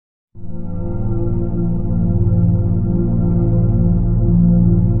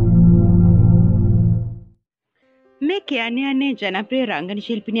කියන්නේ යන්නේ ජනප්‍රිය රංගන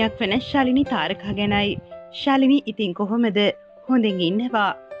ශිල්පිනියක් වෙන ශාලිනී තාරකා ගැනයි. ශාලිනී ඉතින් කොහොමද? හොඳින් ඉන්නවා.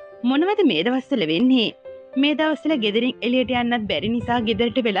 මොනවද මේ දවස්වල වෙන්නේ? මේ දවස්වල ගෙදරින් එළියට යන්නත් බැරි නිසා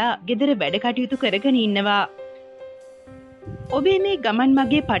ගෙදරට වෙලා ගෙදර වැඩ කටයුතු කරගෙන ඉන්නවා. ඔබේ මේ ගමන්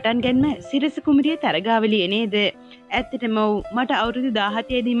මගේ පටන් ගැනීම සිරස කුමරිය තරගාවලියේ නේද? ඇත්තටම මට අවුරුදු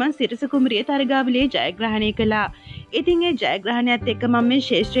 17 දී මම සිරස කුමරිය තරගාවලියේ ජයග්‍රහණය කළා. ඉතින් ඒ ජයග්‍රහණයත් එක්ක මම මේ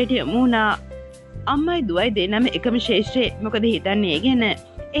ශේෂ්ත්‍රයට යමු වුණා. අම්මයි දුවයි දෙන්නම එකම ශේෂ්ත්‍රේ. මොකද හිතන්නේ ගැන?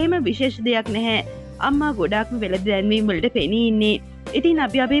 එහෙම විශේෂ දෙයක් නැහැ. අම්මා ගොඩාක්ම වෙළඳ දැන්වීම් වලට පෙනී ඉන්නේ. ඉතින්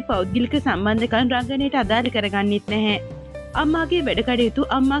අපි අපේ පෞද්ගලික සම්බන්ධකම් රංගනයට අදාළ කරගන්නෙත් නැහැ. අම්මාගේ වැඩ කටයුතු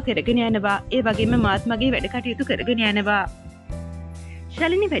අම්මා කරගෙන යනවා. ඒ වගේම මාත් මගේ වැඩ කටයුතු කරගෙන යනවා.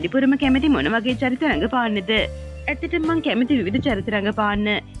 ශාලිනී වැඩිපුරම කැමති මොන වගේ චරිත රඟපාන්නද? ඇත්තටම මං කැමති විවිධ චරිත රඟපාන්න.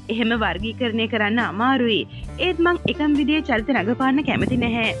 එහෙම වර්ගීකරණය කරන්න අමාරුයි. ඒත් මං එකම විදිහේ චරිත රඟපාන්න කැමති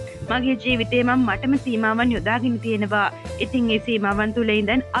නැහැ. මගේ ජීවිතේ මම මටම සීමාවන් යොදාගෙන තියෙනවා. ඉතින් ඒ සීමාවන් තුල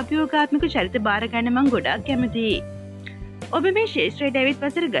ඉඳන් අභියෝගාත්මක චරිත බාර ගන්න මං ගොඩාක් කැමතියි. ඔබ මේ ශේෂ්ත්‍රයට ඇවිත්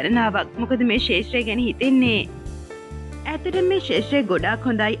වසර ගණනාවක්. මොකද මේ ශේෂ්ත්‍රය ගැන හිතෙන්නේ? ඇත්තටම මේ ශේෂ්ත්‍රය ගොඩාක්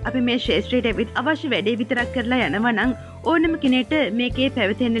හොඳයි. අපි මේ ශේෂ්ත්‍රයට ඇවිත් අවශ්‍ය වැඩේ විතරක් කරලා යනවා නම් ඕනම කෙනෙක්ට මේකේ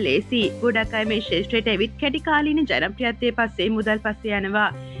පැවතෙන්න ලේසි. ගොඩක් අය මේ ශේෂ්ත්‍රයට ඇවිත් කැටි කාලීන ජනප්‍රියත්වයේ පස්සේ මුදල් පස්සේ යනවා.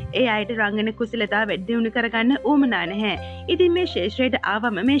 ඒ අයට රංගන කුසලතා වැඩි දියුණු කරගන්න උවමනා නැහැ. ඉතින් මේ ශේෂ්ත්‍රයට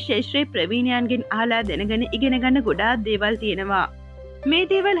ආවම මේ ශේෂ්ත්‍රයේ ප්‍රවීණයන්ගෙන් අහලා දැනගෙන ඉගෙන ගන්න ගොඩාක් දේවල් තියෙනවා. මේ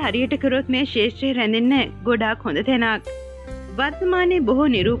දේවල් හරියට කරොත් මේ ශේෂ්ත්‍රයේ රැඳෙන්න ගොඩාක් හොඳ තැනක්. වර්තමානයේ බොහෝ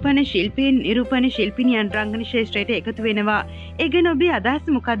නිරූපණ ශිල්පිනියන් රංගන ශේෂ්ත්‍රයට එකතු වෙනවා. ඒ ගැන ඔබේ අදහස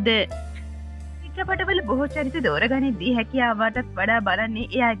මොකද්ද? චිත්‍රපටවල බොහෝ චරිත දෝරගනිද්දී හැකියාවටත් වඩා බලන්නේ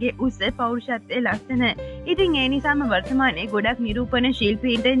එයාගේ උස පෞරුෂත්වයේ ලස්සන. ඉතින් ඒ නිසාම වර්තමානයේ ගොඩක් නිරූපණ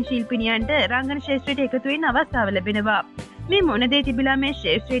ශිල්පිනියන්ට රංගන ශේෂ්ත්‍රයට එකතු වෙන්න අවස්ථාව ලැබෙනවා. මේ මොන දේ තිබිලා මේ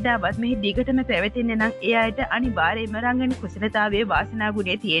ශේෂ්ත්‍රයට ආවත් මෙහි දිගටම පැවතෙන්න නම් එයාට අනිවාර්යයෙන්ම රංගන කුසලතාවයේ වාසනා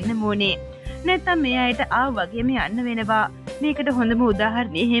ගුණය තියෙන්න ඕනේ. නැත්තම් මේ අයට ආව වගේම යන්න වෙනවා. මේකට හොඳම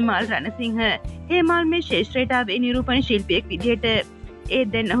උදාහරණය හේමාල් රණසිංහ. හේමාල් මේ ශේෂ්ත්‍රයට ආවේ නිරූපණ ශිල්පියෙක් විදියට. ඒ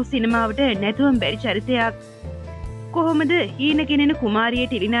දැන් ඔහු සිනමාවට නැතුවම බැරි චරිතයක්. කොහොමද හීන කෙනෙන කුමාරිය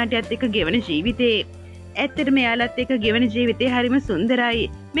ටෙලිනාට්‍යයත් එක්ක ගෙවන ජීවිතේ? ඇත්තටම එයාලත් එක්ක ගෙවන ජීවිතේ හරිම සුන්දරයි.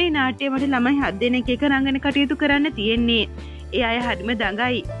 මේ නාට්‍යය මට ළමයි 7 දෙනෙක් එක රංගන කටයුතු කරන්න තියෙන්නේ. ඒ අය හරිම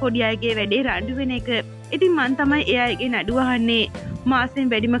දඟයි. පොඩි අයගේ වැඩේ රණ්ඩු වෙන එක. ඉතින් මං තමයි ඒ අයගේ නඩුව අහන්නේ.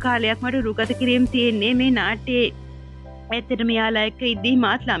 මාසෙන් වැඩිම කාලයක් මට රුගත කිරීම තියෙන්නේ මේ නාට්‍යයේ. ඇත්තටම යාලා එක්ක ඉද්දී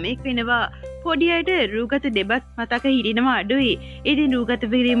මාත් ළමෙක් වෙනවා. පොඩි අයට රූගත දෙබස් මතක හිටිනවා අඩුයි. ඉතින් රූගත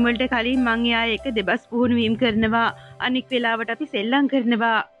කිරීම වලට කලින් මං එයා එක්ක දෙබස් පුහුණු වීම කරනවා. අනික් වෙලාවට අපි සෙල්ලම්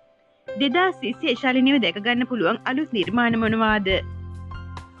කරනවා. 2020 ශාලිනීව දැක ගන්න පුළුවන් අලුත් නිර්මාණ මොනවාද?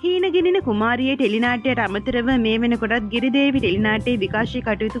 හීනගෙනෙන කුමාරියේ ටෙලිනාට්‍යයට අමතරව මේ වෙනකොටත් ගිරිදේවි ටෙලිනාට්‍යයේ විකාශී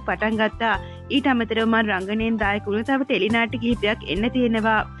කටයුතු පටන් ගත්තා. ඊට අමතරව මම රංගනයෙන් දායක වුණු තව ටෙලිනාට්‍ය කිහිපයක් එන්න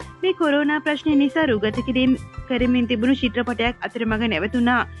තියෙනවා. මේ කොරෝනා ප්‍රශ්නය නිසා රුගත කිරීම කරමින් තිබුණු චිත්‍රපටයක් අතරමඟ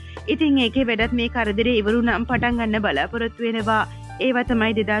නැවතුණා. ඉතින් ඒකේ වැඩත් මේ කරදරේ ඉවරුණාම පටන් ගන්න බලාපොරොත්තු වෙනවා. ඒවා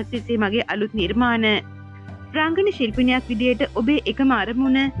තමයි 2020 මගේ අලුත් නිර්මාණ. රංගන ශිල්පිනියක් විදියට ඔබේ එකම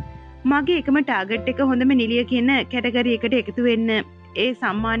අරමුණ, මගේ එකම ටාගට් එක හොඳම නිලිය කියන කැටගරි එකට එකතු වෙන්න. ඒ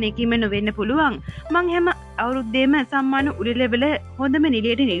සම්මානයකින්ම නොවෙන්න පුළුවන්. මං හැම අවුරුද්දේම සම්මාන උළෙලවල හොඳම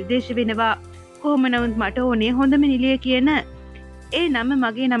නිලියට නිර්දේශ වෙනවා. කොහොම නමුත් මට ඕනේ හොඳම නිලිය කියන ඒ නම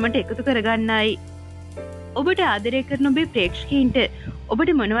මගේ නමට එකතු කරගන්නයි. ඔබට ආදරය කරන ඔබේ ප්‍රේක්ෂකයින්ට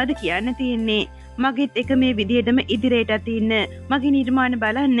ඔබට මොනවද කියන්න තියෙන්නේ? මගෙත් එක මේ විදිහටම ඉදිරියටත් ඉන්න. මගේ නිර්මාණ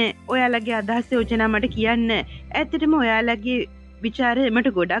බලන්න. ඔයාලගේ අදහස් යෝජනා මට කියන්න. ඇත්තටම ඔයාලගේ විචාරය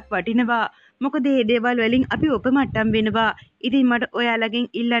මට ගොඩක් වටිනවා. මොකද මේ දේවල් වලින් අපි උපමට්ටම් වෙනවා. ඉතින් මට ඔයාලගෙන්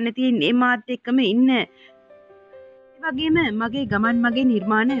ඉල්ලන්න තියෙන්නේ මාත් එක්කම ඉන්න. ඒ වගේම මගේ ගමන් මගේ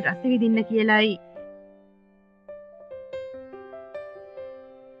නිර්මාණ රස විඳින්න කියලායි.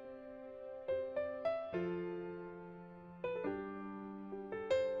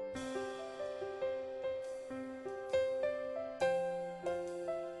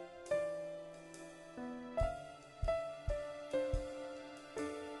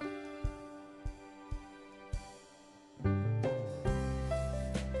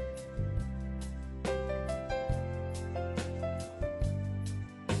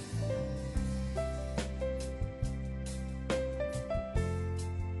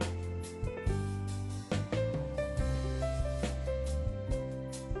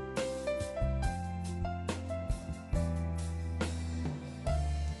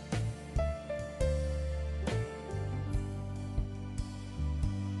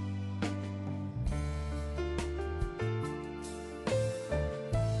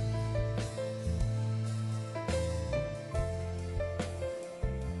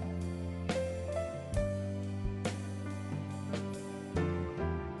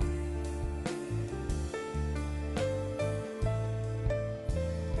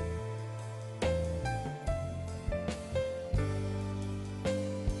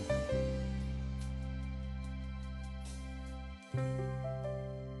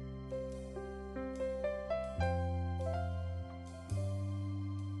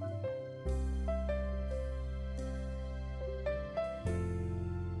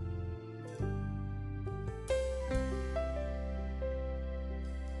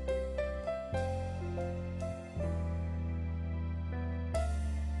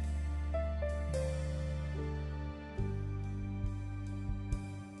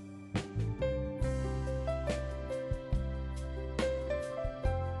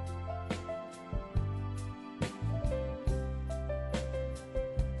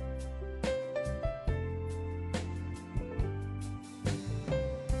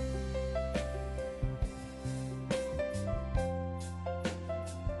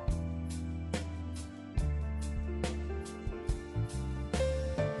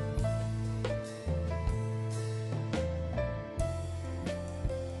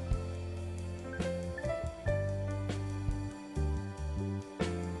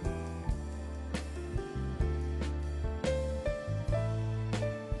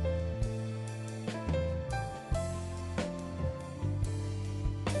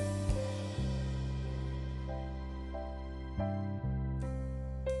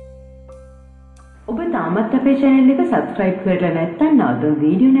 ඔබ තාමත් අපේ channel එක subscribe කරලා නැත්නම් නවතම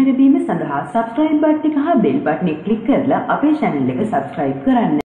වීඩියෝ නැරඹීම සඳහා subscribe බටන් එක හා bell බටන් එක click කරලා අපේ channel එක subscribe කරන්න.